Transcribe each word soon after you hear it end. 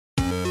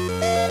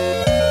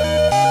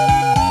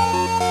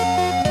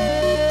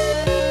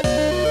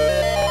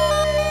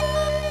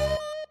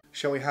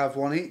Shall we have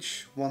one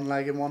each? One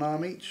leg and one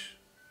arm each?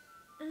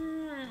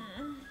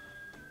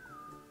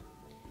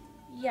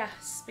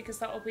 Yes, because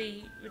that will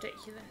be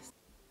ridiculous.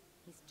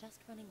 He's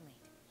just running late.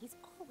 He's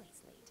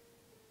always late.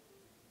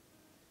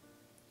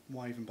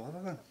 Why even bother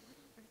then? What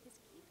on earth is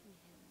keeping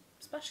him?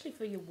 Especially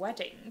for your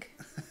wedding.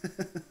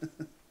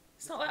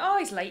 It's not like, oh,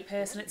 he's a late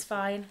person, it's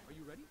fine. Are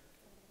you ready?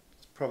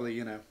 It's probably,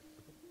 you know,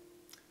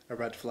 a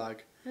red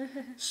flag.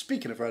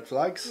 Speaking of red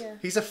flags, Yeah.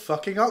 he's a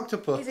fucking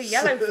octopus. He's a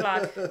yellow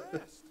flag.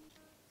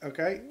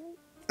 Okay.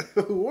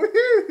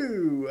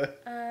 Woohoo!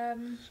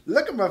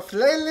 Look at my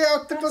flaily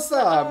octopus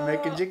arm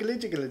making jiggly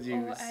jiggly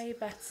Oh, juice. I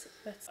bet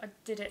I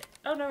did it.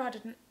 Oh no, I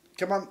didn't.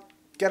 Come on,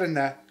 get in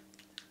there.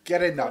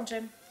 Get in Go there. on,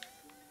 Jim.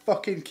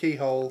 Fucking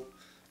keyhole.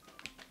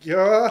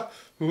 Yeah.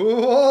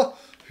 Yeah.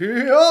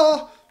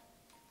 Yeah.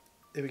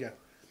 Here we go.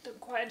 Don't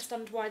quite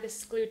understand why this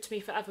is glued to me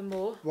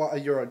forevermore. What are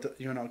you?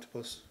 You're an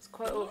octopus. It's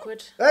quite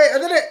awkward. Hey, I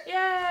did it!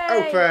 Yay!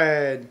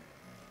 Open.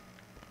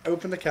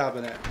 Open the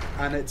cabinet,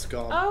 and it's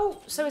gone. Oh,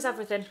 so is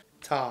everything.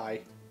 Tie.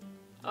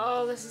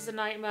 Oh, this is a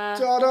nightmare.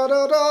 Da da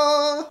da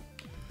da.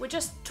 We're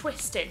just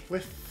twisting.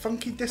 With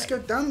funky disco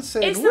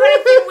dancing. Is there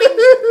anything we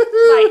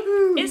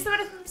right? Is there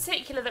anything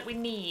particular that we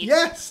need?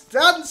 Yes,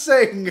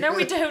 dancing. No,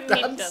 we don't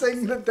need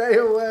dancing the day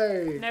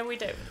away. No, we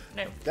don't.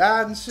 No.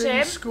 Dancing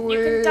Jim, squid.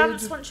 you can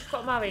dance once you've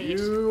got married.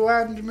 You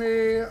and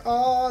me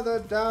are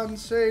the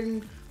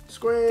dancing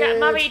squid. Get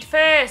married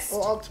first.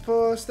 Or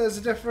octopus. There's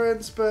a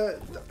difference,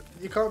 but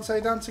you can't say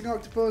dancing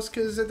octopus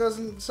because it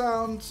doesn't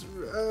sound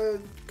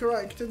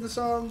correct in the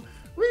song.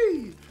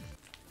 Whee!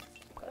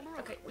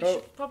 Okay, we Oh,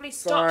 should probably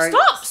stop. sorry,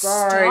 Stop!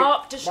 sorry,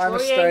 Stop my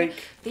destroying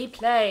mistake. the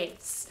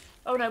plates.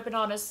 Oh no,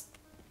 bananas.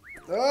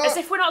 Ah, As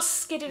if we're not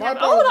skidding my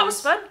them. Oh, that was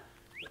apologies.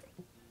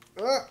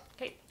 fun. ah.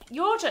 Okay,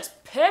 you're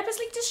just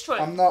purposely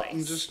destroying I'm the not. place.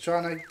 I'm just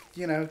trying to,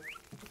 you know,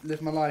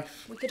 live my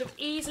life. We could have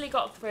easily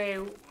got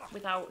through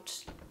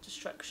without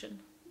destruction.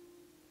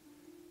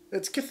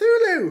 It's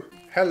Cthulhu.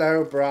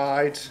 Hello,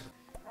 bride.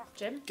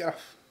 Jim, Get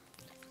off.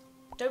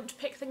 don't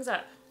pick things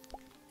up.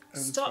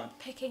 It's Stop fine.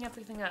 picking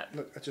everything up.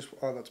 Look,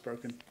 oh, that's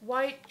broken.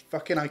 Why?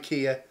 Fucking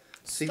IKEA.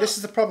 See, Stop. this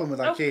is the problem with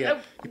IKEA.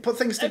 oh, you put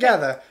things okay.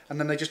 together and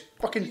then they just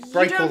fucking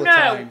break you all don't the know.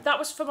 time. That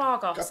was from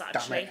Argos, God damn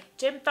actually. it.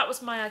 Jim, that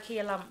was my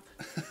IKEA lamp.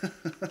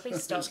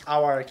 Please stop. It's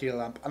our IKEA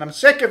lamp, and I'm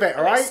sick of it.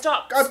 All right?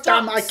 Stop, God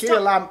stop, damn IKEA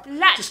stop. lamp.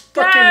 Let just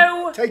go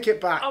fucking take it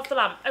back. Of the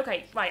lamp.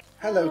 Okay, right.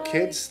 Hello, Hi.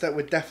 kids that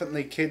were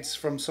definitely kids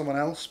from someone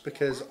else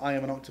because I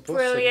am an octopus.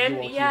 Brilliant.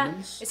 And you are Yeah.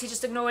 humans. Is he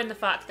just ignoring the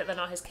fact that they're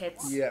not his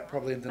kids? Yeah,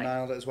 probably in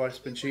denial that his wife's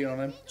been cheating on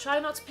him.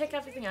 Try not to pick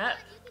everything up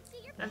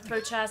and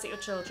throw chairs at your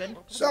children.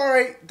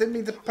 Sorry, didn't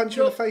mean to punch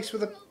you in the face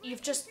with a.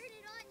 You've just...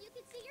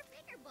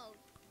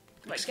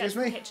 Right, Excuse get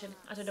to me? the kitchen.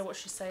 I don't know what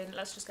she's saying.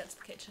 Let's just get to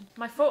the kitchen.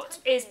 My foot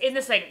is in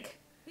the sink.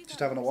 Just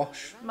having a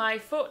wash. My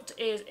foot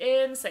is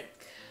in the sink.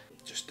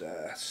 Just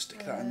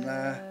stick that in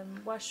there.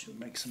 Wash.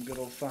 Make some good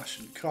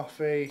old-fashioned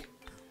coffee.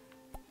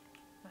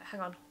 Right,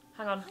 hang on.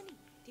 Hang on.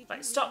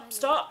 Right, stop,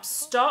 stop,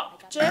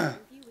 stop, Jim.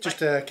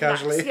 Just Right,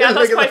 casually. relax. Yeah,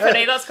 that's Look quite at that.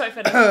 funny. That's quite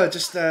funny.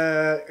 Just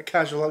a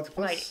casual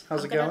octopus. Right, How's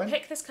I'm it gonna going?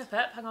 pick this cup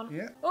up. Hang on.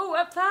 Yeah. Oh,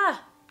 up there.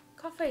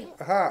 Coffee.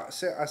 Aha,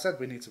 I said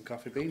we need some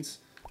coffee beans.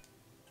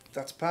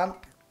 That's a pan.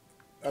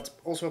 That's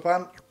also a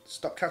pan.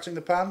 Stop catching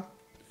the pan.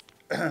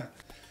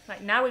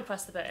 Right, now we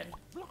press the button.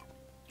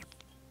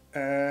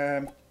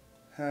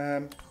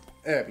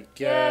 There we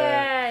go.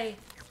 Yay!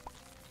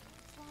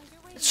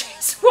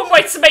 Jeez, one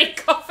way to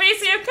make coffee.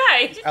 Is he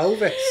okay?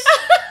 Elvis.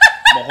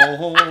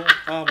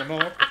 I'm an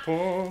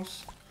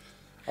octopus.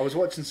 I was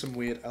watching some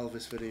weird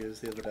Elvis videos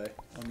the other day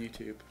on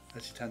YouTube,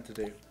 as you tend to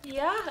do.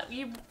 Yeah,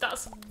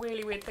 that's a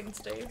really weird thing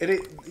to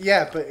do.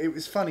 Yeah, but it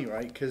was funny,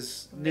 right?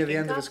 Because near the Making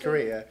end of his coffee.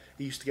 career,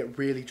 he used to get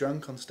really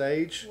drunk on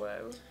stage.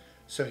 Whoa.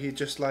 So he'd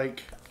just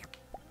like,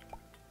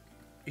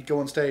 he'd go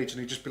on stage and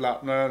he'd just be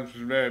like, blah, blah,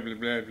 blah,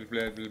 blah, blah,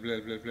 blah, blah,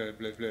 blah, blah,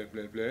 blah, blah,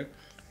 blah, blah.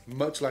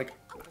 Much like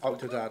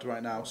Octodad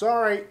right now.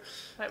 Sorry.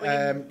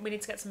 Right, we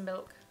need to get some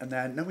milk. And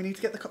then, no, we need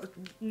to get the...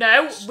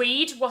 No,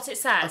 read what it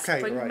says. Okay,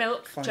 Bring right,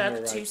 milk fine, jug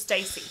you're to right.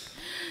 Stacey.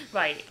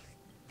 Right.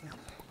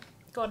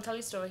 Go on, tell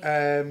your story.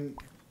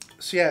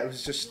 So yeah, it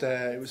was just,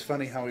 it was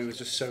funny how he was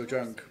just so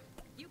drunk.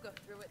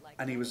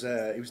 And he was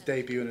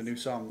debuting a new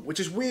song, which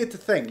is weird to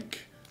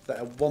think that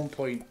at one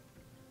point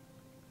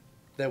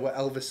there were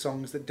Elvis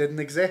songs that didn't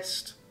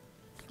exist.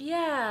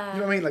 Yeah.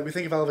 You know what I mean? Like, we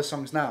think of Elvis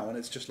songs now, and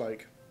it's just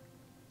like,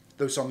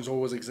 those songs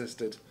always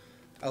existed.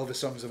 All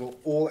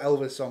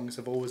Elvis songs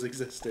have always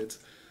existed.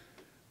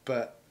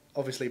 But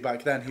obviously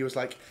back then he was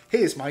like,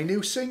 here's my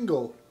new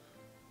single.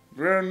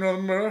 And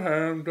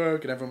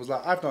everyone was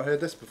like, I've not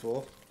heard this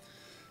before.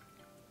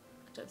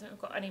 I don't think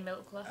we've got any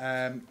milk left.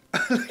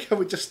 Look how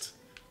we just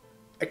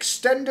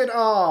extended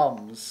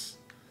arms.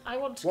 I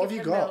want to What give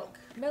have you her got? milk.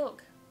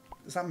 Milk.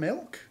 Is that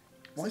milk?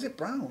 Why is it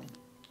brown?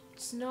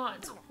 It's not.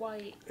 It's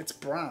white. It's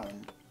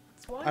brown.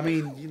 It's white. I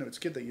mean, you know, it's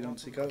good that you don't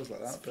see colours like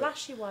that. It's But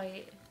flashy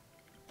white.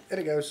 here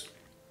it goes.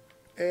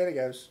 Here it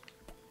goes.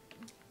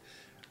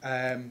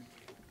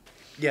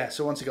 Yeah.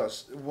 So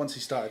once he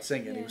started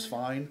singing, he was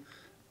fine.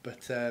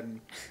 But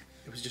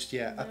it was just No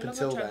up longer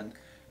until then, drunk.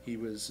 he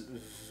was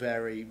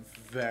very,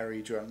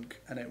 very drunk,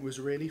 and it was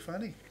really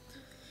funny.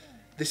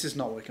 This is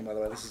not working, by the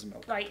way. This is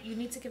milk. Right, you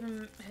need to give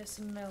her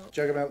some milk.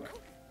 Jug of milk.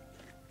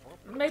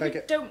 Maybe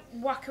don't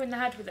whack her in the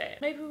head with it.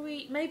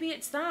 Maybe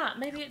it's that.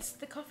 Maybe it's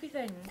the coffee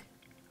thing.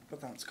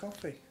 But that's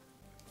coffee.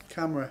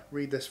 Camera,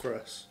 read this for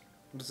us.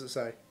 What does it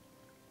say?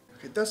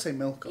 It does say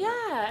milk on it.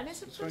 Yeah, and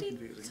it's a It's very bloody...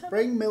 confusing.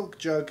 Bring milk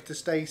jug to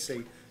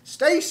Stacey.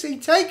 Stacey,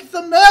 take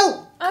the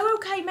milk! Oh,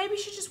 okay, maybe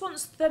she just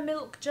wants the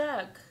milk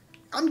jug.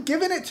 I'm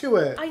giving it to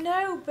her. I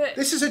know, but...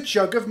 This is a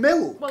jug of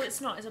milk. Well, it's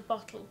not, it's a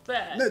bottle,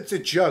 but... No, it's a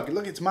jug.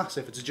 Look, it's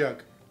massive. It's a jug.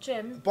 A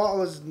Jim,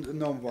 bottle is a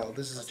normal bottle.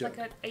 This is a it's jug.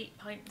 like 8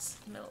 pints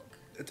milk.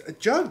 A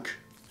jug.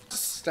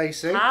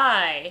 Stacey.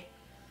 Hi.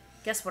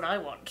 Guess what I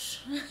want?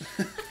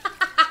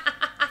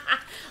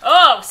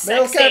 Oh, sexy.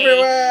 Milk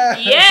everywhere.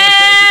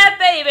 Yeah,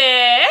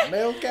 baby.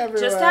 Milk everywhere.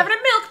 Just having a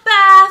milk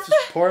bath.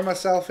 Just pouring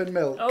myself in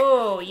milk.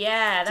 Oh,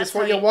 yeah. That's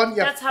what how you want,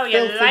 you That's how you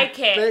filthy like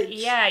it. bitch.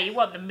 Yeah, you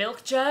want the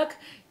milk jug?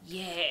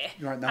 Yeah.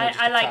 Right, now we're just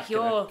I like attacking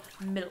your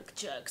milk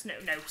jugs. No,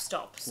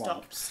 stop.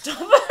 Why?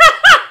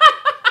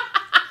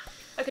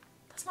 Okay.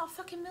 That's not a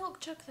fucking milk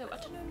jug, though. I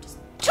don't know. I'm just...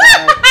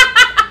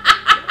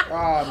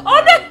 Oh, no.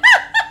 Oh, no.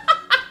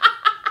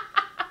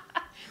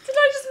 Did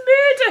I just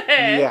murder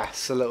her?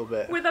 Yes, a little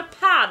bit. With a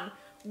pan?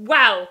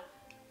 Wow.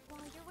 While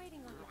you're waiting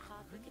on the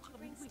coffee, could you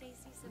bring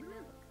Stacy some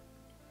milk?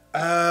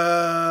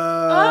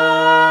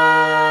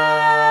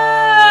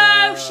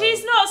 Oh,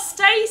 she's not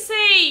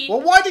Stacy.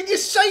 Well, why did you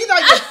say that,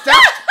 you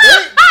daft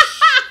bitch?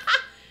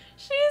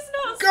 She's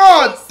not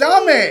God Stacey.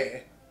 damn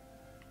it.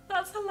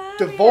 That's hilarious.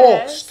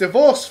 Divorce.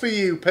 Divorce for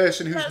you,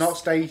 person who's not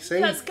Stacey.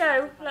 Let's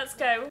go.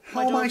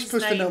 How am I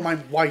supposed to know my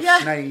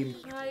wife's name?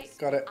 Right.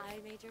 Got it. I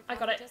made your I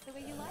got it. just the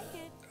way you like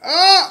it.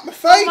 Ah, my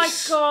face. Oh my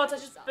god, I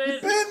just You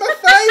burnt. burnt my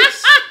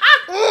face.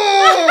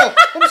 Oh,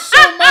 I'm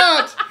so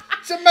mad.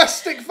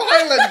 Domestic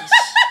violence.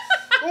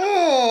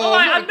 Oh,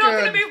 Alright, I'm not good.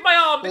 going to move my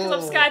arm because I'm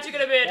Oh. scared you're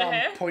going to murder I'm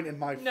her. pointing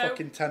my No.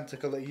 fucking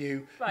tentacle at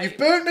you. Right. You've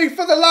burnt me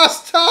for the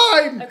last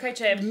time. Okay,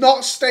 Jim.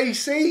 Not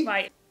Stacey.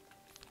 Right.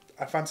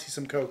 I fancy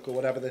some Coke or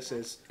whatever this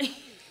is.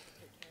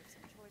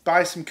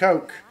 Buy some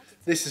Coke.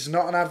 This is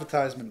not an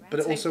advertisement,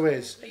 but it also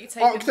is. Are you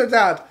taking-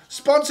 Octodad,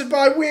 sponsored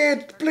by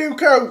Weird Blue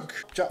Coke.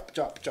 Chop,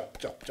 chop, chop,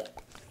 chop,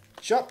 chop.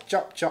 Chop,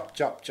 chop, chop,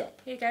 chop, chop.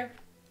 Here you go.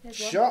 Here's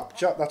one. Chop,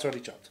 chop, that's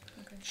already chopped.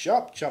 Okay.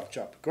 Chop, chop,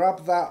 chop.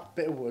 Grab that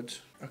bit of wood.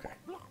 Okay.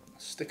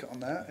 Stick it on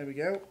there. Here we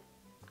go.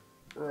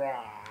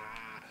 Rah.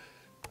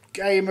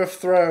 Game of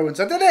Thrones.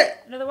 I did it!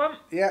 Another one.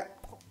 Yeah.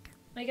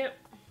 There you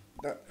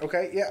go.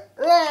 Okay, yeah.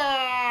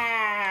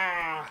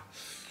 Rah.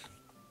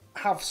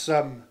 Have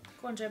some,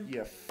 Go on, Jim.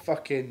 you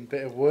fucking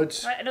bit of wood.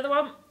 Right, another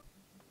one.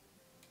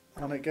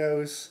 On it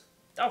goes.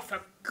 Oh, for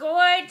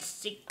God's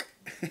sake.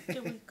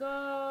 Here we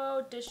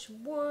go. Dish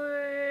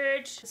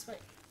wood. This way.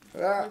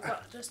 Ah. We've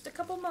got just a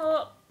couple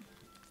more.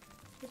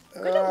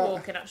 We're good at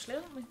walking, actually,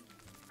 aren't we?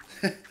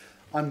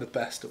 I'm the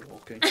best at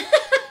walking.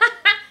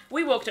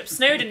 We walked up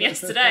Snowdon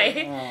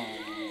yesterday.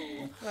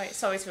 Oh. Right,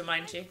 sorry to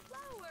remind you.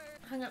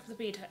 Hang up the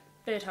birdhouse.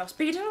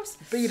 Birdhouse?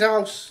 Bead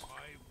house.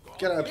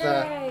 Get up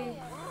there. Yay.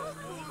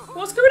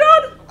 What's going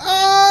on?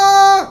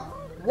 Ah!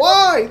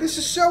 Why? This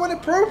is so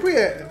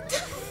inappropriate.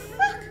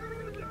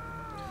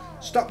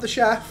 Stop the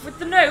chef. With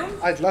the gnome?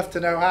 I'd love to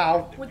know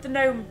how. With the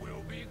gnome.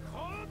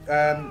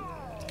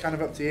 Kind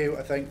of up to you,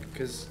 I think,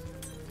 because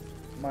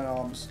my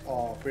arms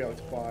are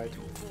preoccupied.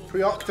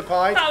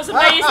 Preoccupied? That was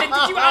amazing.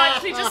 Did you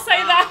actually just say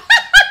that?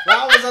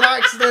 That was an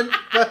accident,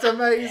 but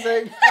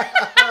amazing.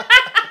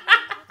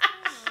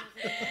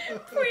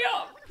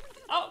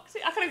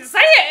 I can't even say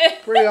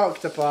it.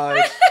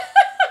 Preoccupied.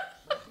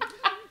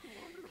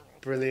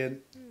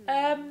 Brilliant.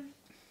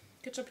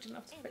 Good job you didn't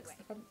have to fix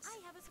the fence.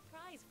 I have a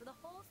surprise for the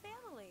whole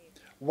family.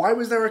 Why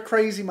was there a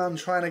crazy man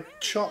trying to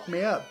chop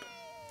me up?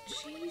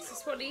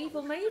 Jesus, what an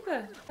evil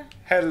neighbour.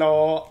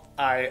 Hello,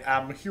 I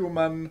am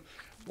human.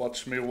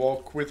 Watch me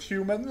walk with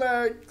human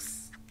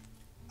legs.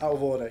 Out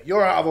of order.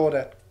 You're out of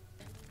order.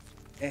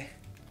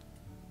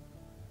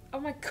 Oh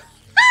my god.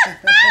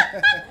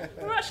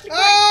 We're actually quite...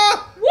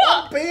 Ah!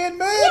 What? I'm being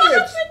What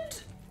murdered.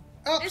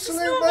 happened? Is this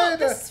Absolute normal? murder.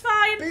 This is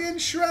fine. Being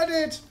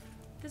shredded.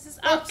 This is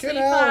Fucking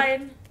absolutely hell.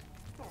 fine.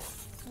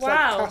 It's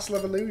Wow. like Castle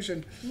of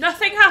Illusion.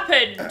 Nothing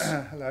happened.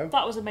 Hello.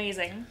 That was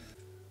amazing.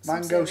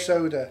 Mango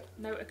cereal. soda.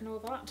 No, ignore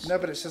that. No,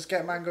 but it says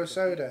get mango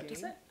soda.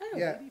 Does it? Oh.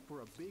 Yeah.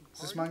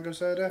 Is this mango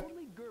soda?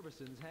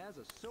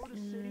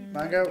 Mm.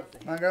 Mango,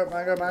 mango,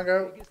 mango,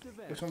 mango.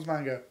 Which one's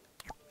mango?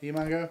 Are you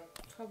mango?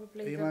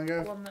 Probably Are you the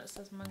mango? one that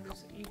says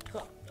mangoes. You've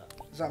got that.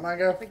 Is that I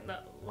mango? think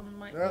that one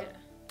might Yeah. be it.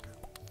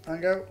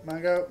 Mango,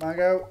 mango,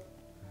 mango.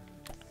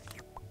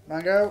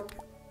 Mango,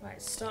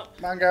 Right, stop.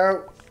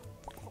 mango.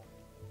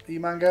 Are you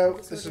mango?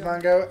 What's This is the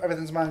mango.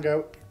 Everything's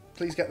mango.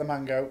 Please get the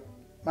mango.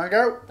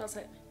 Mango? That's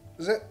it.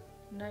 Is it?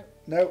 No.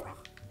 No.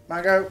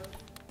 Mango.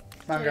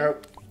 Mango.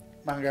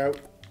 Mango.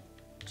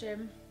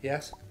 Jim,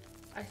 Yes.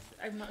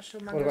 I'm not sure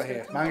What mango's about gonna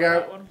here? come out Mango?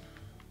 that one.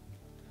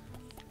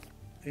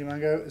 Are you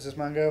mango? Is this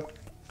mango?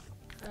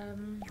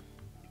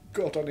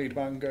 God, I need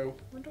mango.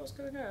 I wonder what's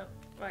going on.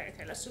 Right,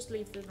 okay, let's just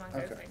leave the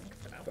mango thing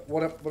for now. But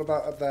what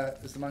about up there?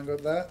 Is the mango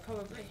up there?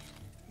 Probably.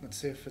 Let's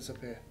see if it's up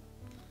here.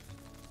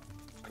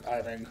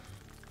 Climbing.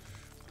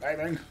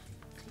 Climbing.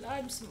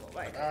 Climb some more.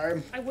 Right.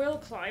 Climb. I will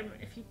climb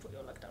if you put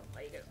your leg down.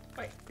 There you go.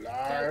 Right.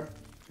 Climb. Go.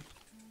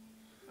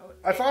 Oh,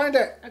 I find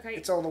it! Okay.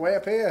 It's all the way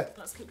up here.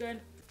 Let's keep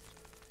going.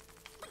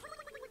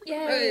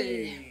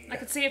 Yay! Hey. I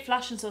could see it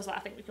flashing, so I was like, I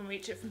think we can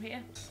reach it from here.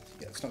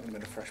 Yeah, it's not going to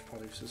be the fresh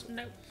produce, is it?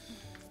 No.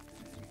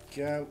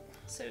 There we go.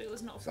 So it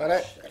was not Is fresh.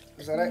 that it?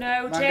 Is that it?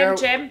 No, mango.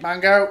 Jim.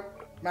 Mango.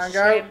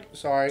 Mango. Jim.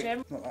 Sorry.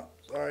 Jim. Not that.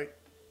 Sorry.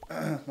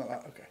 Not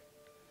that. Okay.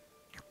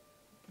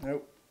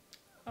 Nope.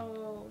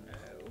 Oh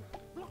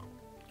no.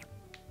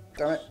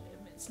 Damn it.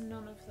 Jim, it's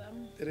none of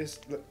them. It is.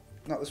 Look.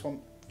 Not this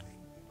one.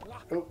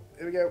 Oh,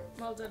 here we go.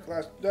 Well done.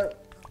 Last. No.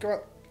 Come on.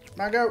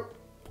 Mango.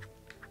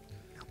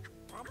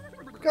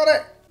 Got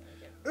it.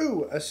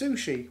 Ooh, a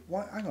sushi.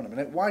 Why? Hang on a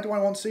minute. Why do I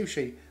want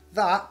sushi?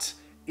 That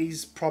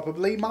is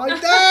probably my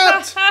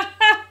dad.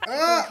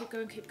 Keep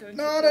going, keep going.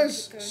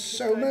 Nanas. Keep going,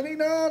 So many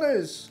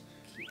nanas.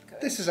 Keep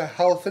going. This is a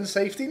health and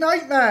safety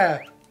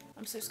nightmare.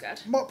 I'm so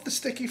scared. Mop the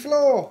sticky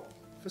floor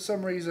for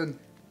some reason.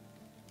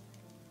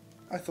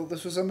 I thought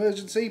this was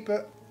emergency,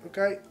 but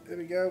okay, here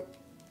we go.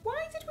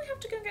 Why did we have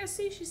to go and get a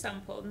sushi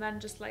sample and then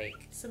just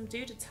like some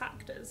dude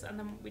attacked us and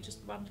then we just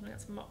randomly had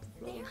to mop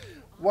the floor?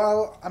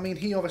 Well, I mean,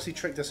 he obviously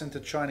tricked us into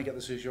trying to get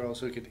the sushi roll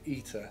so he could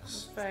eat us.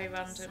 It's very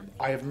random.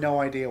 I have no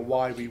idea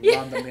why we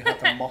randomly had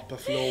to mop a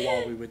floor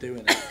while we were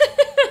doing it.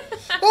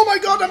 Oh my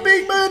god, I'm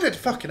being murdered!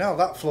 Fucking hell,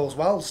 that floor's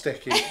well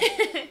sticky.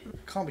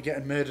 Can't be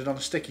getting murdered on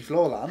a sticky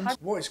floor, land.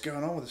 What is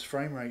going on with this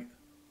frame rate?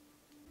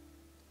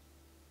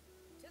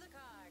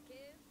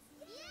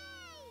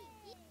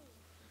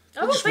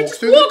 Oh, just they walked just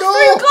through the walked door.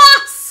 through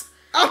glass!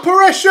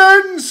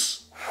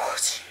 Apparitions!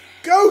 What?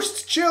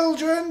 Ghost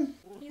children!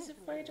 He's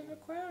afraid of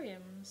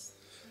aquariums.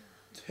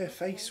 Her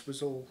face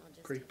was all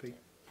creepy.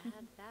 Add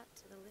that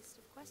to the list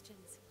of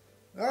questions.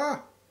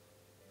 Ah!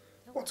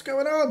 What's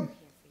going on?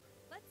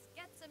 Let's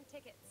get some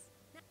tickets.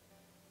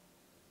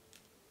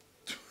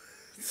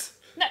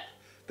 No!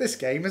 This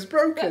game is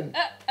broken.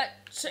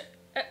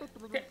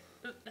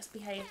 Let's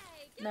behave.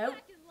 No.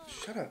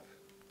 Shut up.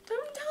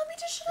 Don't tell me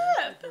to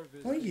shut up!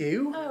 What are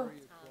you? Oh.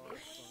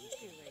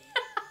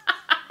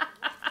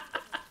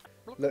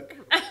 Look.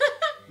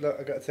 Look,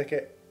 I got a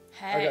ticket.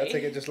 Hey. I got a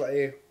ticket just like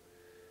you.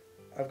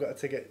 I've got a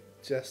ticket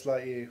just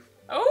like you.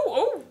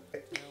 Oh,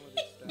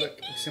 Look,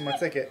 you see my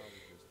ticket?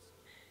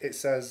 It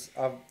says,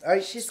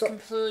 hey, She's stop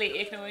completely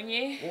ignoring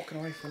you. walking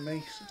away from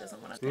me. She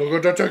doesn't want to. Look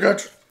at the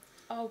ticket!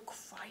 Oh,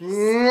 Christ.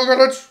 Look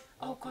at it!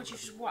 Oh, God, you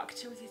just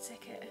whacked her with your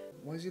ticket.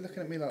 Why is he looking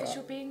at me like Because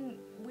that? you're being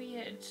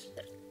weird.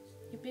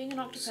 You're being an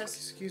octopus.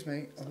 Excuse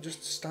me, I'm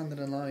just standing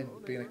in line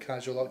being a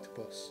casual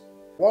octopus.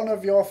 One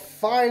of your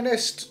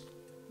finest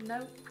No.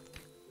 cash,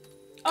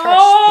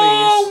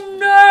 Oh,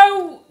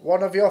 no!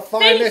 One of your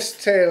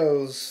finest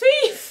tails.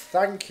 Thief!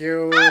 Thank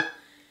you.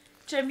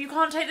 Jim, you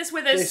can't take this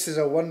with us. This is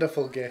a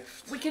wonderful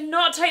gift. We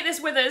cannot take this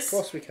with us. Of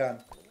course we can.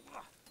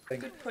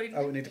 Good point.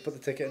 Oh, we need to put the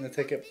ticket in the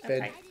ticket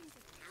bin. Okay.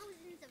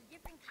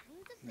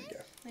 There you go.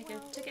 There you go.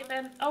 Ticket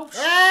then. Oh,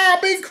 Ah,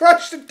 being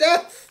crushed to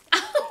death!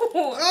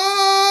 Ow!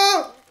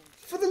 Ah!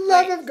 For the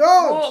love of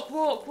God!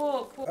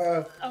 Walk.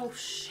 Oh, Oh,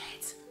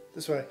 shit.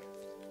 this way.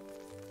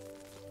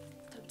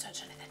 Don't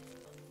touch anything.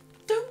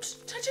 Don't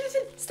touch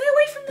anything. Stay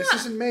away from This that.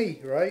 isn't me,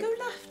 right? Go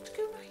left,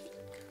 go right.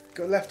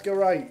 Go left, go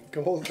right.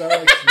 Go all the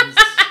directions.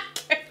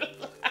 Go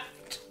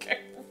left, go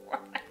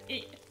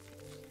right.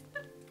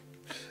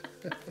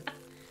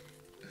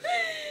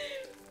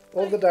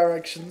 All the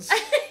directions.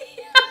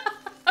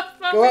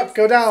 Go up,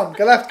 go down.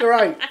 Go left, go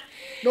right.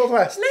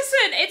 Northwest.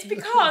 Listen, it's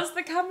because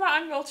the camera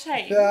angle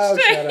changed. Oh,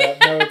 shut up.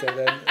 No, it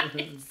didn't.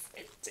 Yes,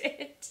 it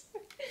did.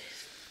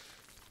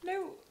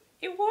 No,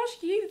 it was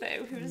you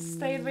though who was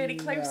staying really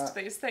close to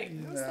those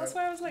things. No. That's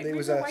why I was like, It move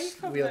was away us.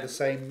 from We are them. the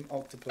same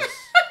octopus.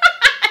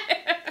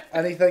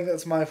 Anything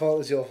that's my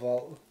fault is your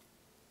fault.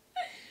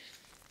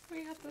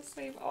 We had the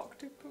same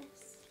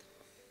octopus.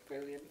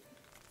 Brilliant.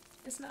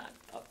 Isn't that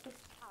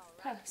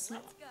octopus,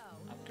 not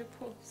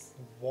octopus?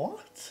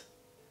 What?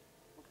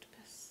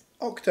 Octopus.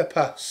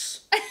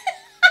 Octopus.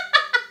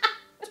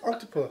 It's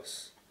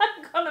octopus.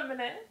 Hang on a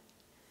minute.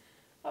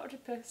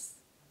 Octopus.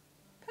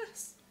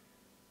 Puss.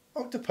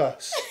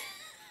 Octopus.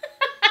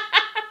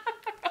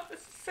 This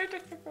is so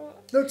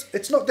difficult. No,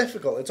 it's not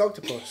difficult. It's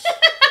octopus.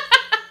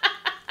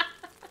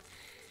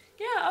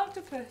 Yeah,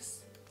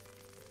 octopus.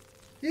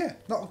 Yeah,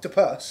 not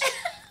octopus.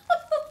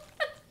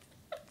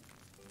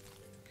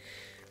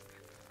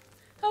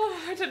 Oh,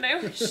 I don't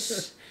know.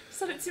 Shh.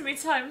 Said it too many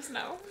times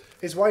now.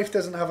 His wife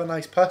doesn't have a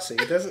nice pussy,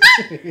 does it?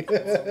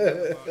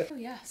 Oh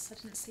yes, I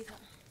didn't see that.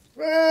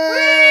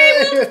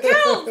 Hooray!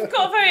 Cool!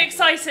 Got very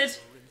excited.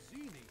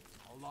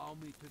 Allow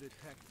me to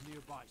detect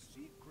nearby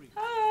sea creatures.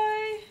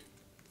 Hi.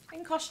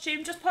 In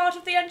costume, just part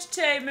of the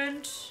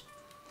entertainment.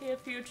 Here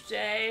for you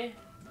today.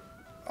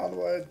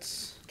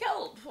 Onwards.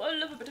 Kelp. I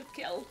love a bit of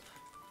kelp.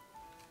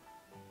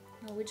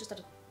 Oh, we just had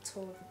a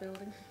tour of the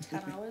building.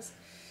 10 hours.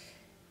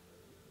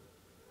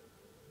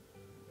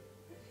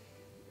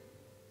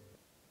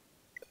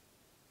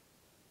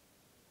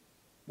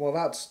 Well,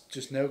 that's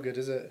just no good,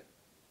 is it?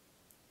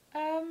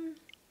 Oh,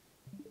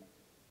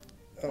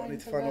 I need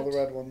to find all the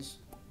red ones.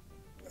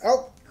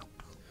 Help!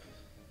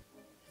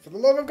 For the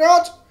love of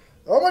God!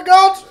 Oh my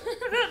God!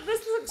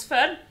 This looks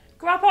fun.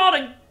 Grab on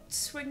and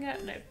swing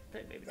it. No,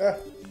 maybe.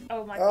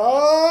 Oh my God.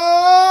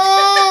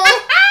 Oh!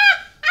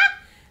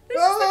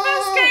 This is the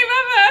best game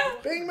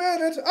ever! Being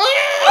murdered.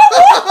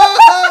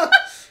 Oh!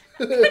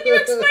 Can you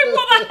explain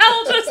what the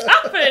hell just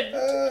happened?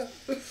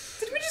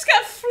 Did we just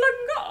get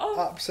flung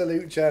off?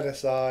 Absolute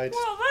genocide.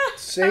 What the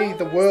See, hell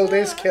the was world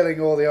is that? killing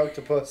all the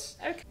octopus.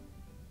 Okay.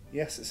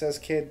 Yes, it says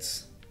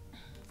kids.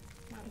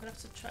 I'm gonna have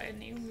to try a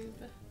new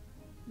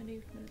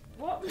maneuvement.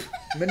 What?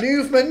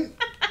 Maneuvement.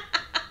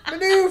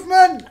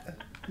 Maneuvement.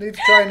 Need to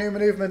try a new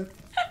maneuvement.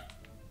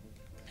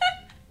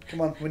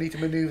 Come on, we need to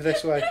manoeuvre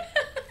this way.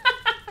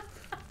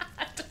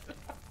 I don't know.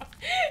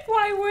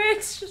 Why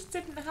words just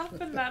didn't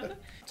happen then?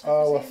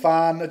 Oh, a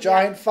fan, a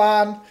giant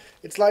fan.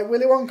 It's like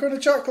Willy Wonka in a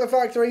chocolate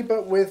factory,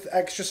 but with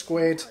extra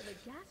squid.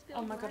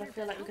 Oh my God, I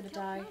feel like we're gonna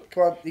die.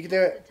 Come on, you can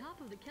do it.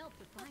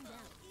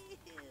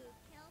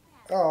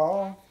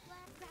 Oh,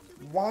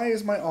 why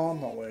is my arm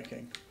not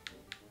working?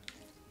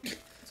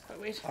 It's quite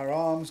weird. Our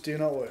arms do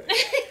not work.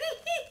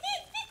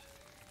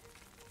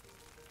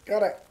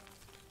 Got it.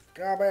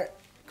 Grab it.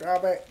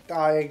 Grab it.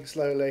 Dying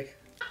slowly.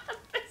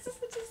 This is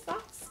a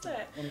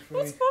disaster. What's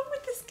What's wrong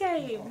with this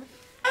game?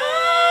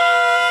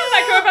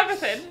 Let go of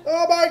everything.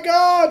 Oh my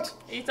God!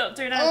 You're not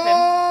doing anything.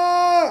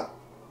 Ah!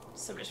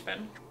 So much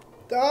fun.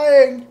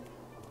 Dying!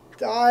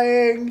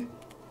 Dying!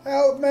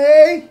 Help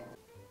me!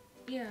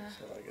 Yeah.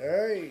 So like,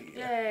 hey.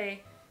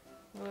 Yay.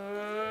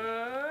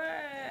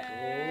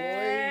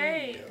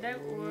 Wait. No,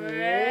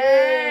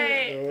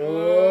 wait.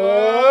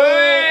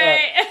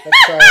 Alright,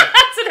 let's try it.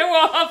 I don't know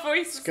what our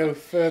voice Let's go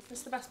further.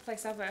 It's the best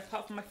place ever,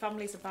 apart from my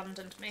family's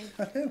abandoned me.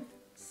 I know.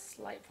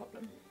 Slight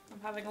problem. I'm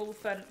having all the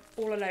fun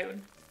all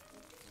alone.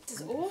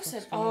 This is awesome. what's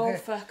going on Oh, here?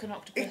 fuck an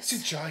octopus. It's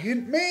a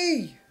giant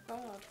me! God,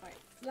 right.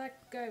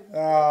 Let go. Ah,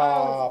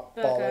 Oh,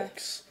 bugger.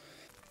 bollocks.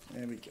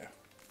 There we go.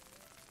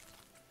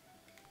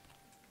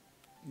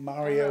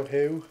 Mario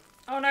who?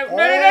 Oh no, no, no, no,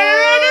 no,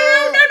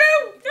 no, no,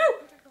 no, no!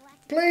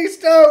 Please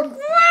don't!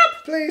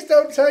 Whoop! Please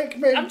don't take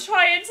me! I'm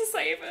trying to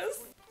save us.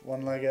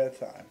 One leg at a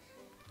time.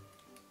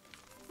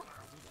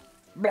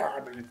 Blah.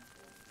 No,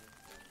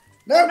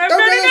 No, don't no, go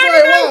no, this no,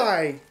 way! no,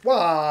 Why?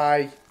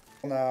 Why?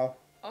 No.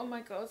 Oh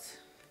my God.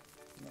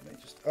 Let me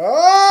just...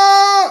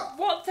 Oh!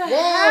 What the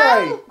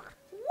Why? hell?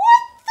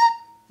 What the?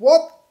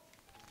 What?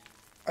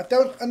 I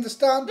don't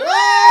understand.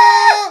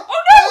 Ah!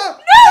 Oh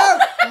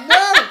no! No!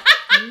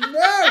 No!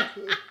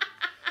 No!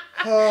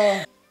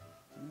 Oh.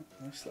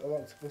 Nice little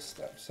octopus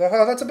steps.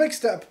 Oh, that's a big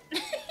step.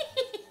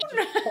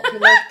 Pop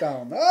your leg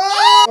down.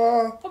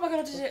 Oh! Oh my God,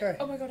 I did Okay. it.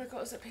 Oh my God, I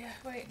got us up here.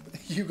 Wait.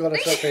 You got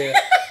us up here.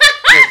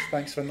 Good,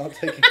 thanks for not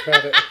taking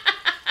credit.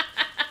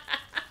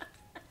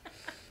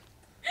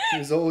 It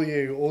was all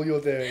you, all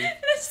you're doing.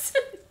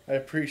 Listen, I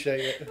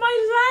appreciate it.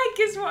 my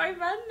leg is what I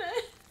meant.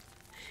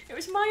 It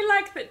was my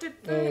leg that did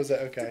the, Oh, was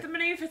it? Okay. did the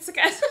manoeuvre to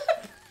get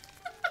up.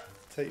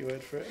 Take your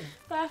word for it.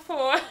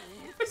 Therefore,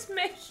 it was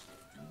me.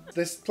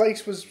 This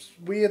place was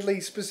weirdly Why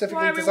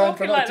specifically are we designed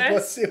for an walking like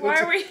octopus. this? It Why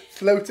was are we-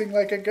 floating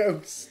like a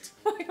ghost.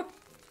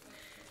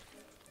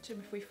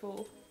 Jim, if we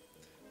fall,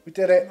 We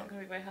did I'm it. not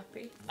going to be very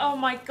happy. Oh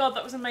my God,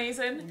 that was We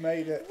amazing.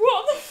 made it.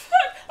 What the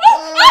fuck?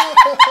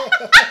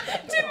 Oh!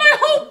 Dude, my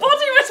whole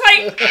body was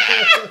like,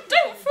 ah,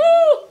 don't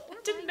fall! I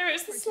didn't know it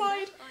was the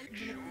slide. I'm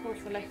going to call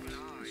for the lift.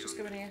 Let's just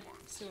go in here,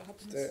 see what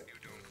happens. Do it.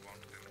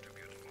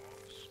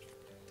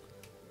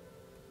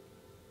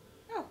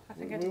 Oh, I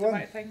think I We did the won.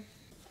 right thing.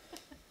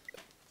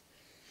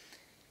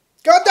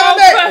 God damn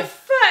Oh, it!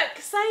 for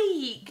fuck's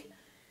sake!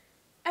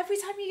 Every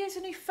time you go to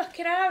a new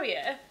fucking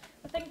area,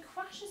 the thing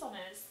crashes on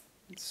us.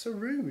 It's so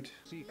rude.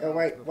 Oh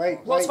wait, wait,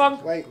 What's wait,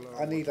 wrong? wait!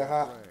 I need a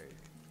hat.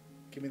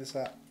 Give me this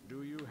hat.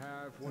 Do you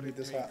have I what need it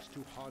this takes hat.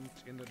 to hunt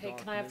in the Okay,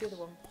 can I have the other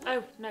darkness? one?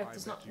 Oh, no,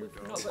 there's not. bet you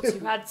We've not don't. got two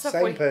heads, have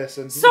Same we?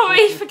 person.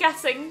 Sorry for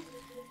guessing.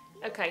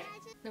 Okay.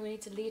 Now we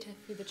need to lead her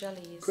through the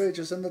jellies.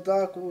 Creatures in the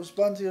dark will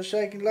respond to your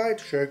shaking light.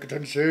 Shake it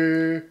and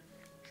see.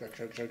 Shake,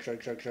 shake, shake,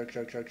 shake, shake, shake,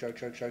 shake, shake, shake,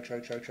 shake, shake,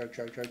 shake, shake, shake,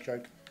 shake, shake,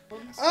 shake.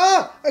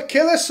 Ah! A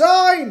killer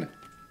sign!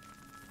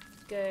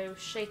 Go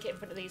shake it in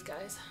front of these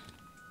guys.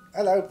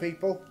 Hello,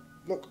 people.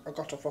 Look, I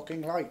got a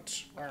fucking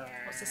light.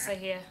 What's this say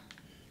here?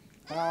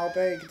 How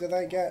big do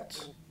they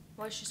get?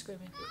 Why is she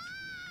screaming?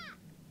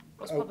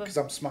 What's the Oh, problem? because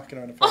I'm smacking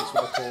her in the face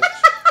with a torch.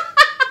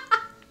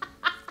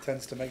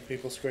 Tends to make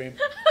people scream.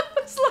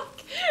 It's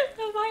like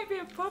there might be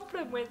a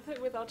problem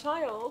with our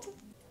child.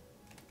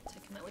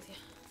 Taking that with you.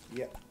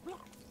 Yep.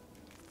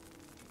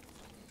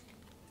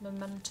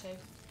 Memento.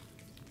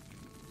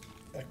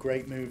 A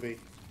great movie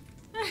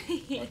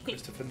by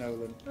Christopher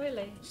Nolan,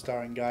 Really?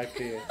 starring Guy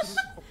Pearce.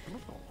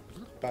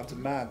 About a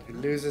man who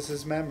loses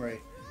his memory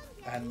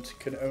and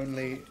can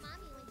only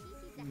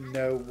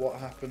know what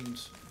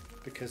happened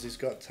because he's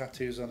got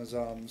tattoos on his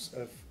arms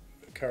of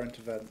current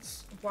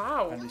events.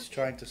 Wow. And he's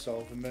trying to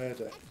solve a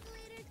murder,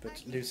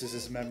 but loses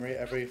his memory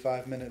every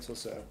 5 minutes or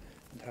so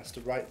and has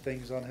to write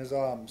things on his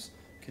arms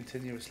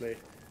continuously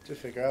to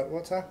figure out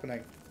what's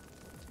happening.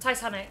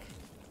 Titanic.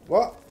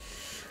 What?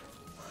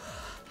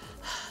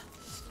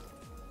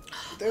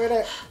 We're doing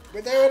it.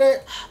 We're doing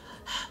it.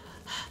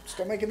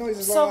 Stop making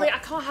noises like Sorry, that. I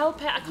can't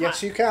help it. I can't.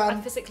 Yes, you can.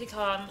 I physically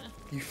can't.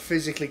 You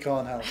physically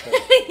can't help it.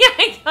 Yeah,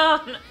 I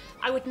can't.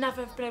 I would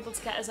never have been able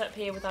to get us up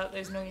here without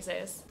those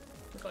noises.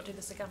 We've got to do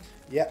this again.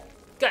 Yep.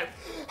 Go.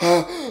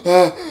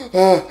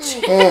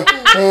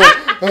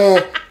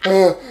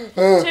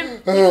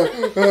 Tim.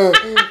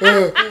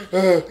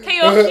 Okay,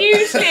 you're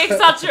hugely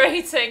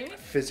exaggerating.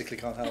 Physically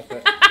can't help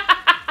it.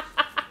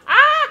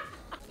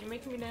 You're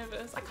making me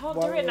nervous. I can't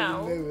Why do it are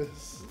now. you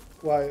nervous?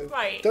 Why?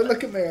 Right. Don't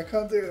look at me. I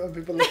can't do it when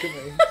people look at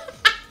me.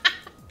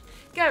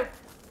 Go.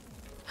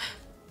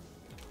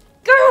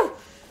 Go.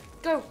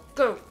 Go.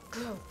 Go.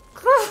 Go.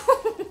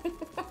 Go.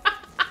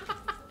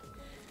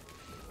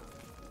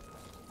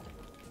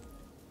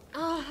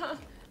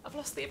 I've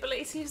lost the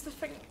ability to use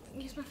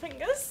use my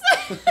fingers.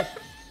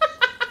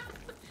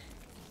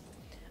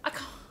 I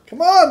can't.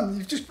 Come on,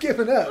 you've just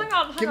given up. Hang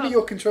on, Give me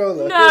your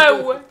controller.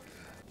 No.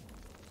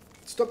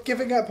 Stop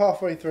giving up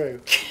halfway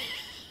through.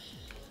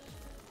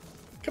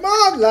 Come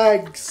on,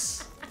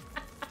 legs.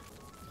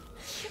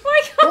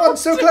 Why can't Come on,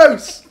 so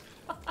close.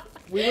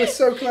 We were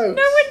so close.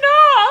 No, we're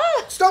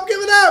not. Stop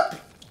giving up.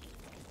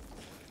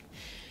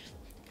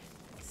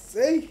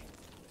 See?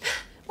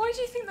 Why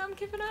do you think that I'm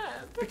giving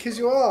up? Because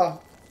you are.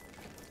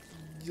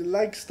 Your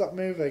legs stop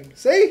moving.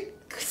 See?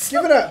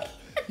 Giving up.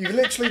 You've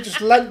literally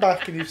just leant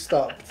back and you've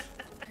stopped.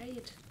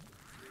 Paid.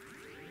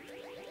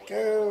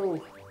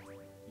 Go.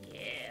 Yeah,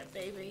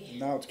 baby.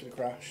 Now it's going to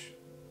crash.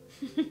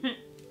 Wait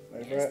for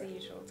It's it. the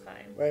usual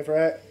time. Wait for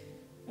it.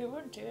 We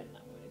won't do it now.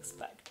 We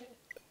expect it.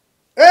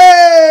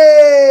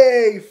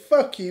 Hey!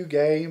 Fuck you,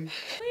 game.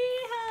 We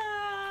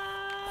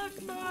have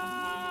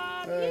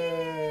club.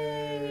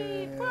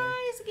 Hey. Yay!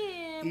 Prize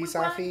again. He's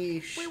a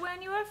fish. We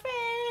won you a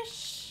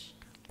fish.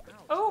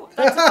 Oh,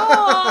 that's a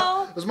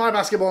ball. It was my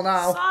basketball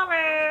now.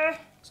 Sorry.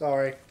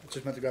 Sorry. I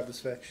just meant to grab this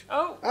fish.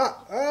 Oh.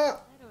 Ah!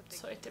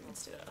 Sorry, I didn't mean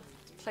to do that. I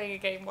was playing a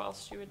game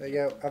whilst you were. There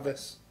you go. Have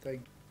this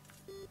thing.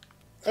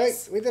 Hey,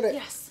 we did it.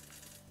 Yes.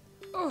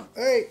 Oh.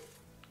 Hey.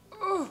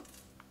 Oh.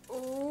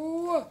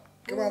 Oh.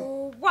 Come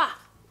on. Wah.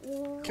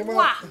 Come on.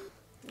 Wah.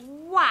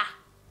 Wah.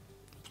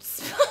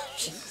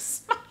 Smash.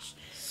 Smash.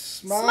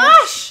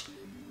 Smash.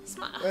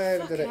 Smash. Hey,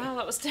 we did Fucking it. hell,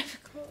 that was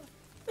difficult.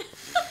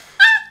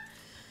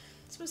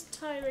 It's the most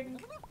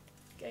tiring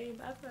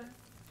game ever.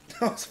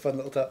 That was a fun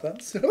little tap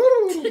dance.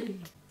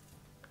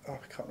 Oh,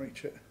 I can't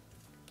reach it.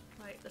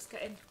 Right, let's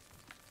get in.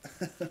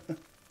 I'll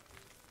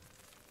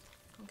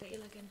get your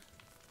leg in.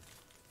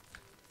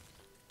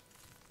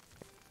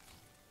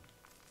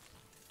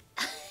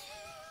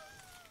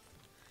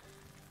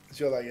 Is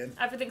your leg in?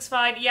 Everything's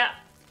fine. Yeah,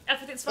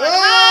 everything's fine.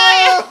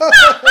 Ah!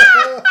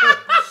 Hi!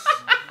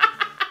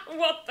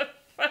 What the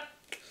fuck?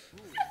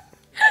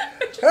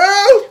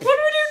 Help! What do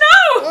we do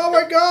now? Oh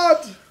my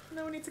god!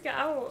 No, we need to get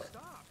out.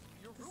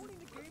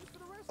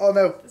 Oh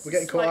no, This we're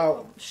getting is caught like-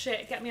 out. Oh,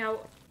 shit, get me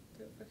out.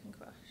 Don't fucking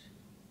crash.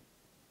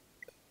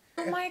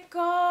 Oh my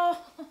god!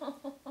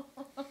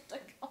 I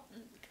can't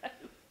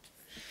cope.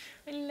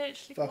 I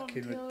literally Fucking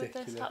can't deal with this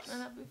ridiculous.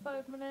 happening every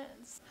 5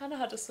 minutes. Hannah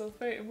had a sore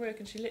throat at work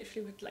and she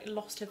literally would like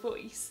lost her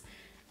voice.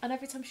 And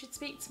every time she'd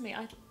speak to me,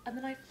 I'd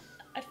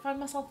find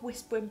myself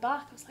whispering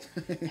back. I was like,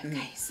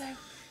 okay, so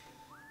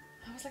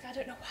I was like, I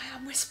don't know why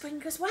I'm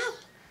whispering as well.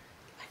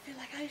 I feel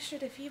like I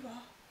should if you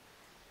are.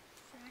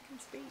 So I can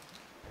speak.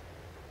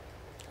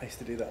 I used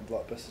to do that in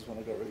blockbusters when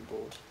I got really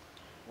bored.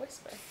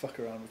 Whisper. Fuck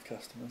around with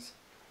customers.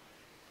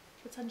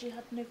 Pretend you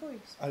had no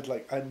voice. I'd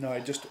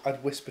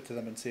whisper to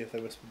them and see if they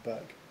whispered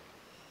back.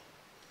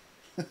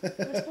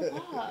 Whisper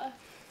what?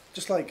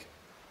 Just like,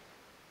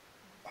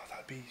 oh,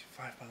 that'd be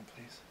 £5,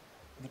 please.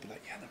 And they'd be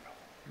like, yeah, no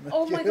problem.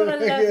 Oh my god, I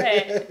love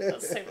it.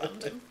 That's so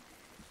random.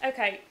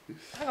 Okay,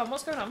 hang on,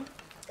 what's going on?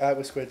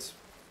 We're squids.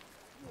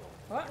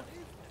 What?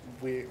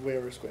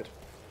 We're a squid.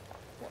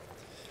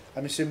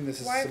 I'm assuming this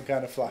is Why- some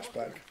kind of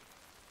flashback.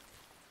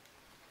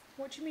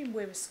 What do you mean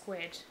we're a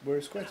squid? We're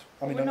a squid.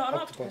 I mean, We're an not an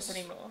octopus. octopus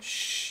anymore.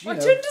 Shh, I you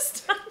do know,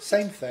 understand.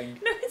 same thing.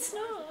 No, it's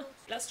not.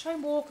 Let's try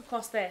and walk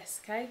across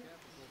this, okay?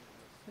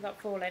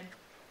 Without falling.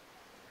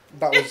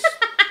 That was,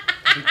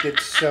 we did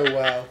so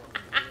well.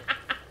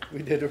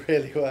 We did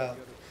really well.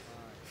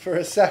 For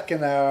a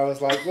second there, I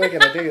was like, we're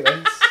going to do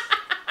this.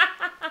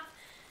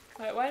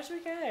 Right, where should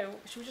we go?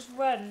 Should we just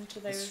run to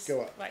those? Let's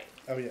go up. Right,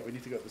 Oh yeah, we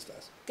need to go up the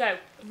stairs. go,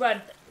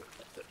 run.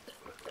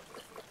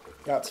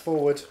 That's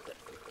forward.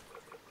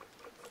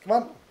 Come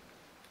on.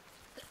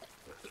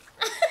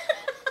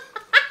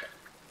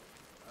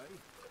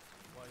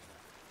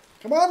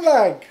 Come on,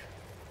 leg.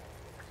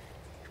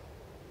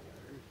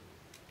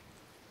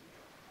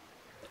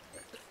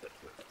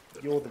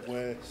 You're the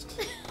worst.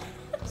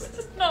 This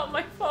is not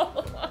my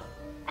fault.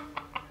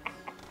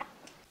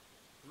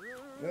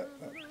 Yeah,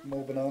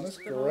 more bananas.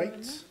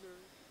 Great.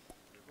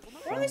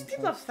 Where are these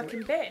people have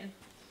fucking been?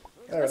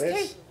 There it That's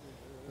is.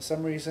 For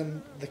some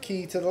reason, the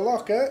key to the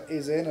locker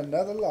is in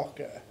another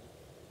locker.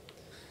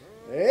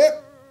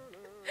 Yep.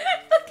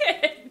 Look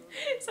at him.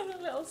 He's having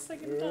a little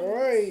singing dance.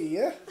 Right.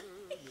 Hey!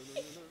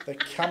 The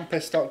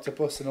campest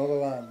octopus in all the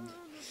land.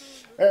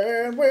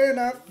 And when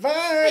I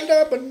find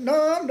a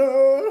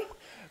banana,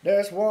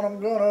 that's what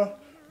I'm gonna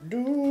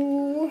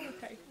do.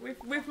 Okay,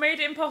 we've made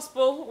it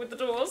impossible with the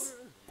doors.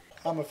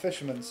 I'm a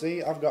fisherman,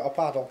 see? I've got a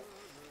paddle.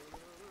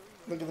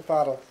 Look at the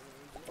paddle.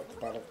 Fuck the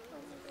paddle.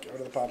 Get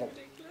rid of the paddle.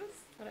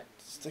 Got it.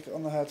 Stick it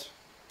on the head.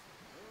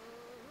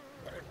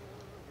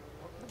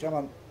 Come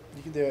on,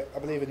 you can do it. I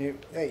believe in you.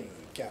 Hey,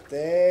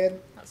 Captain.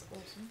 That's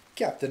awesome.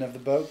 Captain of the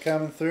boat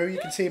coming through. You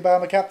can see by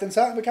my captain's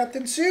hat and my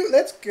captain's suit.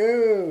 Let's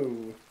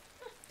go.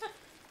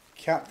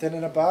 Captain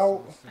in a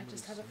boat. I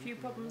just had a few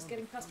problems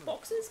getting past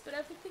boxes, but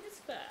everything is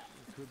fair.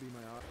 Could be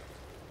my art.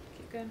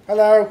 Keep going.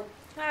 Hello.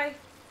 Hi.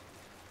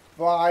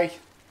 Bye.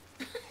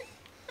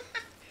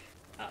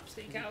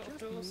 Absolutely get out of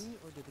doors.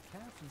 Or did the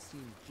captain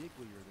seem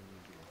jigglier than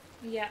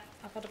usual? Yeah,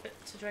 I've had a bit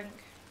to drink.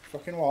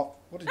 Fucking what?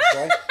 What did you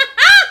say?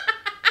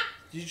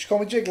 Did you just call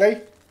me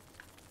Jiggly?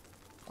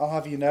 I'll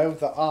have you know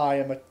that I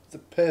am the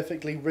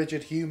perfectly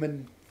rigid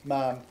human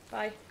man.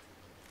 Bye.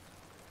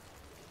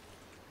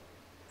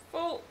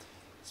 Full.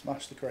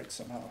 Smash the crate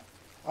somehow.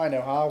 I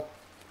know how.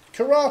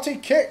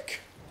 Karate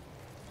kick!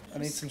 I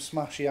need some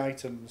smashy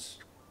items.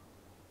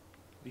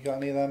 You got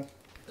any of them?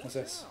 What's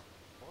this?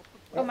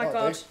 Oh my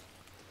that'll god. do.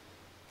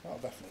 That'll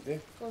definitely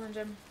do. Go on,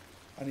 Jim.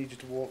 I need you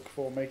to walk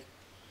for me.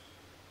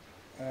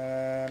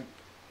 Ah.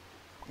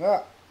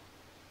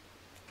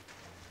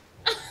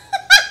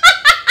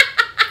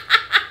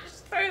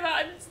 Just throw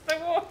that into the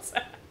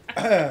water.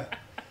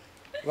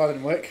 Well, that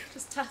didn't work.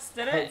 Just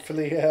testing it.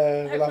 Hopefully, we'll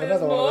have Hopefully another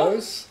there's one of more.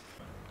 those.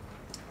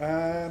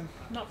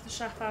 Knock the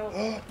shaft out.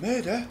 Oh,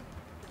 murder!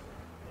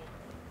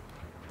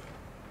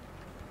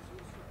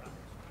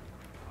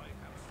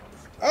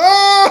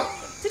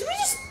 Oh! Did we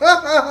just...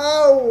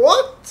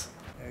 What?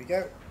 There we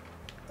go.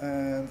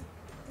 There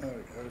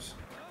it goes.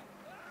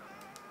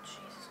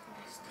 Jesus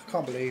Christ. I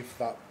can't believe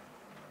that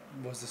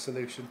was the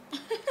solution.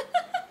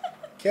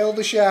 Kill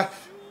the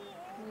chef.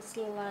 He's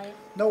still alive.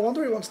 No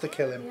wonder he wants to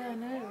kill him. Yeah, I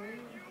know.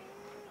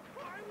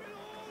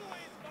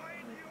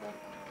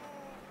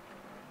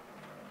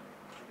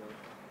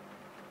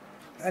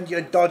 And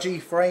your dodgy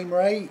frame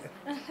rate.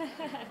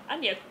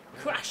 And you're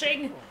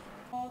crashing.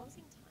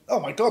 Oh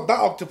my god, that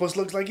octopus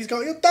looks like he's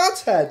got your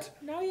dad's head.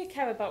 Now you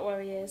care about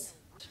where he is.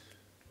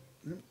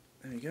 There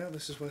you go,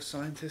 this is where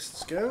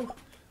scientists go.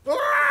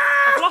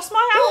 I've lost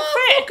my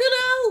outfit. Fucking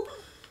hell!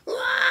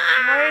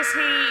 Why is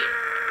he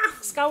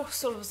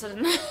scoused all of a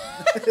sudden?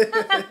 Fucking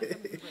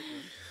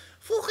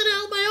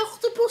hell, my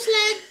octopus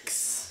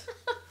legs!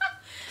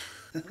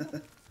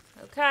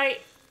 Okay.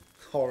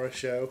 Horror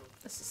show.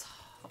 This is...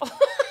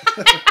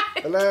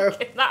 Hello?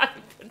 Get that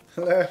open.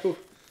 Hello?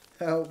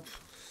 Help.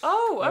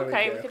 Oh, There we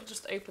okay. go. We could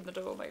just open the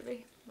door,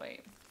 maybe.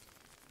 Wait.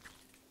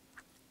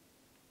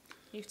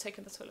 You've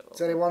taken the toilet roll.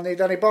 Does anyone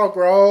need any bog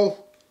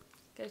roll?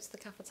 Go to the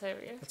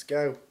cafeteria. Let's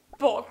go.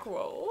 Bog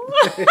roll.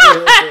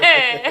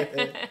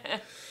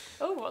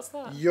 Oh, what's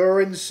that?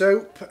 Urine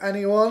soap,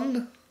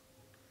 anyone?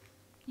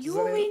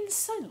 Urine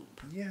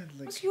soap? Yeah,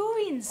 like, What's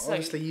urine soap?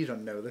 obviously you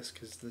don't know this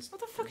because there's.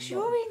 What the fuck's not-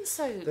 urine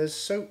soap? There's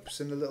soaps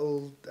in the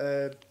little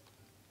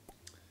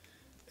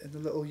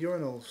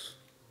urinals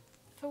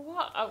For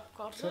what? Oh,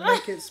 God. to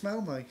make it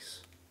smell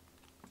nice.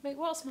 Make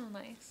what smell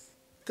nice?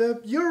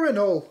 The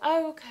urinal.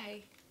 Oh,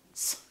 okay.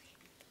 Sorry.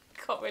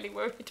 Got really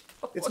worried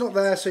about It's what not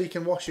there so you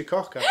can wash your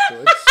cock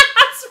afterwards.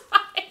 That's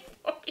right.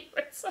 What you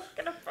were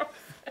talking about for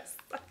a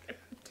second.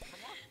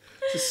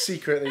 It's a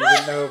secret that you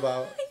didn't know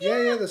about.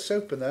 Yeah, there's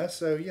soap in there,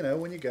 so you know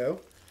when you go,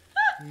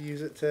 you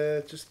use it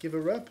to just give a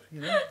rub.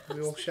 You know,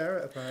 we all share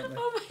it apparently.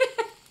 Oh my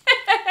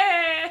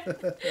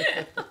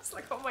I was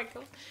like, oh my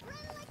god.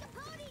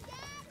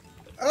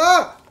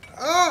 Ah!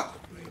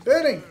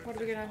 Burning! What are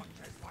we gonna...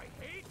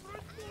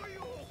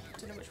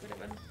 Don't know which way to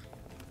run.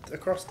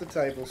 Across the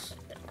tables.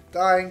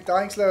 Dying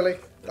slowly.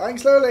 Dying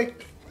slowly.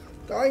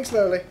 Dying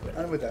slowly.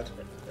 And we're dead.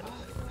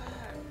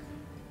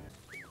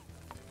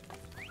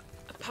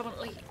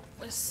 Apparently,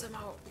 we're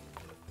somehow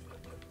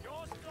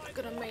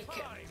gonna make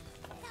it.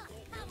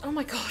 Oh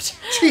my god.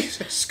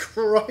 Jesus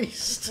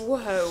Christ!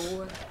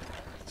 Whoa.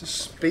 Just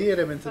speared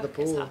him into the What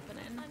is pool.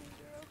 happening?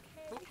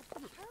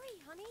 Hurry,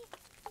 honey.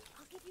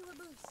 I'll give you a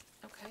boost.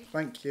 Okay.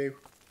 Thank you.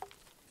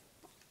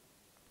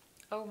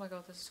 Oh my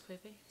god, this is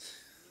creepy.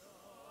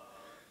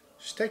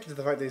 She's taken to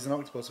the fact that he's an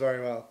octopus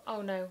very well.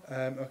 Oh no.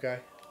 Okay.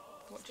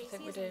 What do you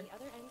think Stacy we is do? on the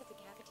other end of the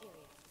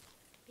cafeteria.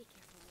 Be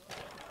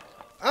careful.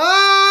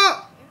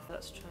 Ah!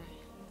 Let's try.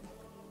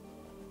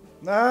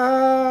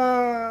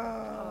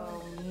 Ah!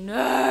 Oh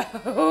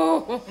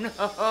no!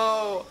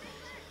 No!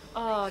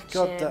 Oh,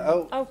 God, Jim.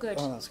 oh Good.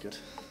 Oh, that's good.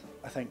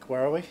 I think.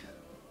 Where are we?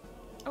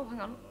 Oh, hang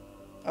on.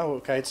 Oh,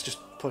 okay. It's just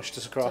pushed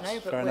us I across. don't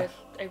know, but Fair we're enough.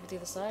 over the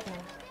other side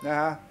now.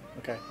 Ah.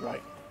 Okay.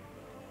 Right.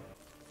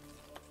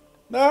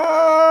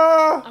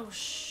 Ah! Oh,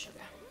 sugar.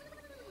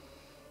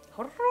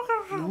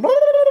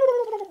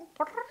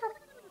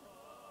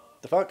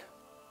 The fuck?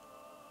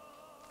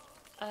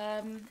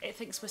 It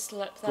thinks we're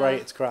still up there.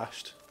 Great. It's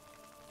crashed.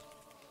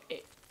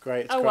 It-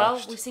 Great. It's Oh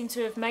crashed. well, we seem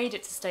to have made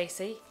it to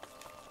Stacy.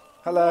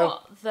 Hello.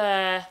 What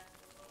the?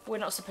 We're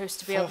not supposed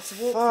to be able to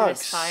walk through fuck's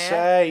this fire.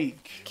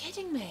 sake. Are you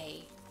kidding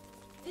me?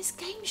 This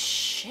game's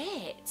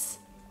shit.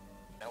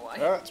 No way.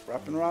 Oh, it's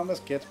wrapping around this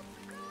kid.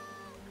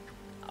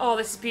 Oh,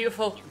 this is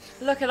beautiful.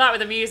 Look at that with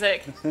the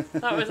music.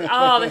 That was.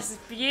 Oh, this is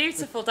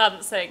beautiful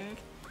dancing.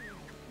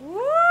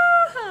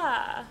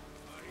 Woo-ha!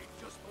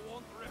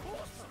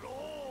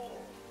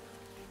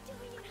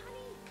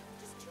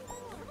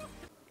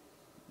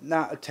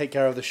 Nah, take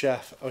care of the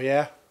chef. Oh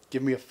yeah?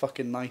 Give me a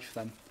fucking knife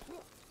then.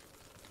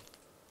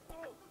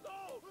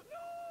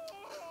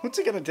 What's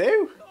he gonna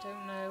do?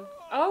 Don't know.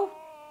 Oh,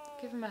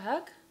 give him a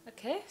hug, a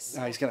kiss.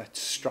 Nah, he's gonna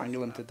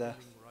strangle him to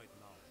death.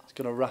 He's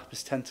gonna wrap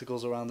his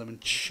tentacles around him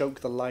and choke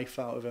the life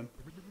out of him.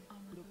 Oh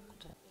my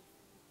god.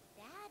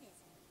 That is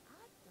an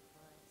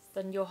octopus.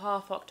 Then you're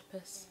half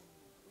octopus.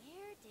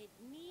 Where did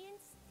me and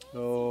Stacy?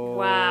 Oh.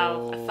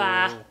 Wow, a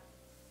fair.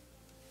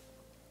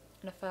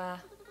 An affair.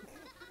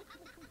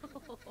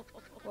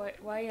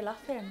 Why are you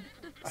laughing?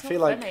 It's I not feel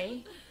like-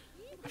 funny.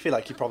 I feel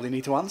like you probably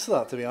need to answer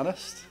that, to be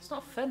honest. It's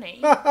not funny.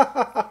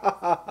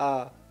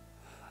 I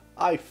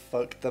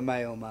fucked the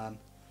mailman.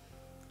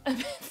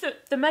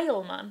 the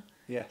mailman.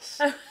 Yes.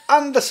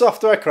 And the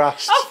software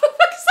crashed. Oh, for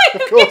fuck's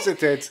sake! Of course it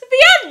did.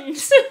 The end.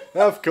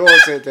 Of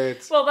course it did.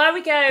 Well, there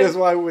we go. Because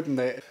why wouldn't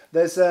it?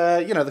 There's,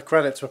 you know, the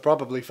credits were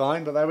probably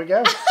fine, but there we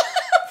go.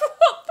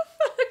 What the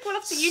fuck? We'll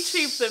have to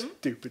YouTube them.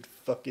 Stupid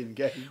fucking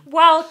game.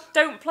 Well,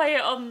 don't play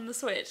it on the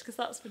Switch because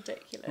that's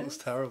ridiculous. That was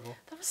terrible.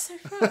 That was so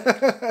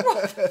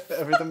fun.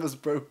 Everything was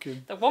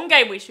broken. The one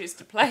game we choose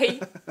to play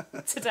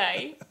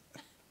today.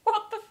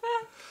 What the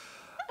fuck?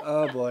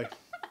 Oh boy.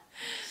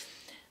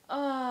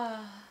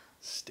 Ah.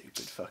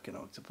 Stupid fucking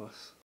octopus.